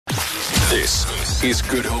This is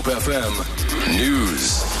Good Hope FM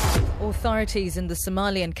News. Authorities in the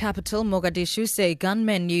Somalian capital, Mogadishu, say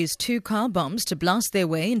gunmen used 2 car bombs to blast their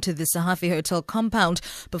way into the Sahafi Hotel compound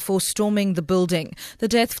before storming the building. The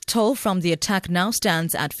death toll from the attack now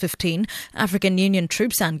stands at 15. African Union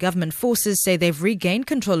troops and government forces say they've regained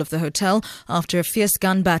control of the hotel after a fierce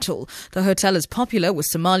gun battle. The hotel is popular with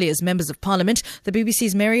Somalia's members of parliament. The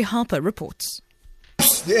BBC's Mary Harper reports.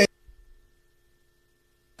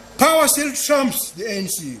 Power still trumps the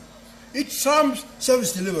ANC. It trumps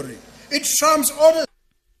service delivery. It trumps orders.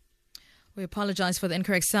 We apologize for the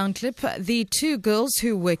incorrect sound clip. The 2 girls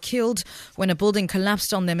who were killed when a building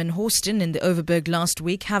collapsed on them in Houston in the Overberg last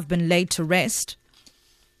week have been laid to rest.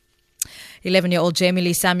 11-year-old Jamie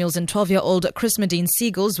Lee Samuels and 12-year-old Chris Medine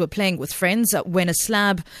Seagulls were playing with friends when a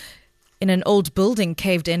slab in an old building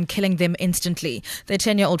caved in, killing them instantly. Their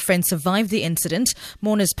 10-year-old friend survived the incident.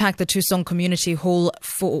 Mourners packed the Tusong Community Hall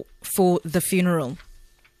for the funeral.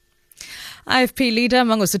 IFP leader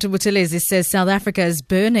Mangosuthu Buthelezi says South Africa is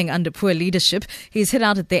burning under poor leadership. He's hit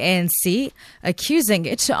out at the ANC, accusing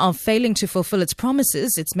it of failing to fulfill its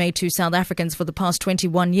promises it's made to South Africans for the past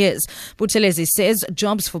 21 years. Buthelezi says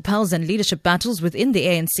jobs for pals and leadership battles within the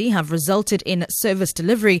ANC have resulted in service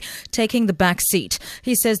delivery taking the back seat.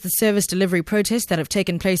 He says the service delivery protests that have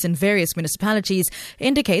taken place in various municipalities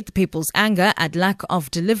indicate the people's anger at lack of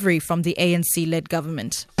delivery from the ANC-led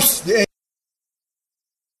government.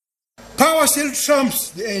 Power still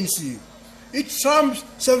trumps the ANC. It trumps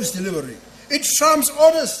service delivery. It trumps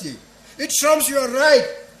honesty. It trumps your right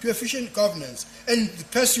to efficient governance. And the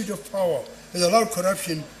pursuit of power has allowed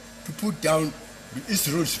corruption to put down its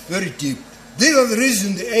roots very deep. These are the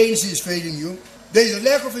reasons the ANC is failing you. There is a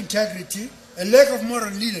lack of integrity, a lack of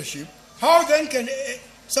moral leadership. How then can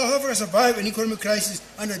South Africa survive an economic crisis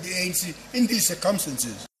under the ANC in these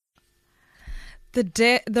circumstances?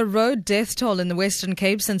 The road death toll in the Western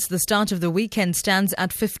Cape since the start of the weekend stands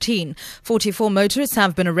at 15. 44 motorists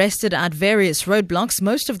have been arrested at various roadblocks,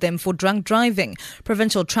 most of them for drunk driving.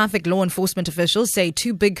 Provincial traffic law enforcement officials say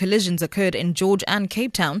 2 big collisions occurred in George and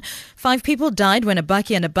Cape Town. 5 people died when a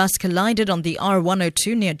bakkie and a bus collided on the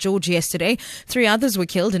R102 near George yesterday. 3 others were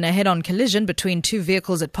killed in a head-on collision between 2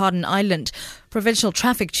 vehicles at Pardon Island. Provincial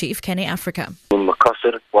Traffic Chief Kenny Africa. In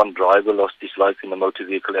Makassar, 1 driver lost his life in a motor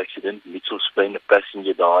vehicle accident. Mitchell's Plain, a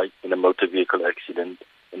passenger died in a motor vehicle accident.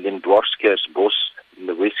 And then Dwarskersbos in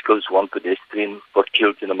the West Coast, 1 pedestrian got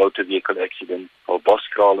killed in a motor vehicle accident.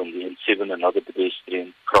 Albaskraal on the N7, another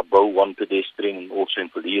pedestrian. Grabouw, 1 pedestrian, and also in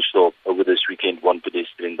Poliersdorp over this weekend, 1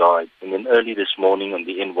 pedestrian died. And then early this morning on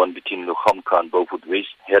the N1 between Lugamka and Beaufort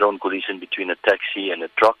West, head-on collision between a taxi and a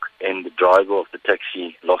truck, and the driver of the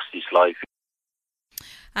taxi lost his life.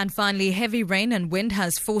 And finally, heavy rain and wind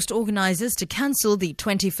has forced organisers to cancel the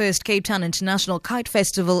 21st Cape Town International Kite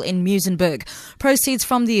Festival in Muizenberg. Proceeds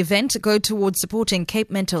from the event go towards supporting Cape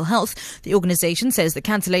mental health. The organisation says the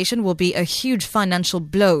cancellation will be a huge financial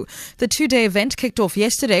blow. The 2-day event kicked off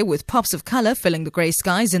yesterday with pops of colour filling the grey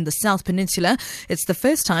skies in the South Peninsula. It's the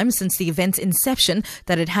first time since the event's inception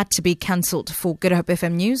that it had to be cancelled. For Good Hope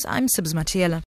FM News, I'm Sibs Matiela.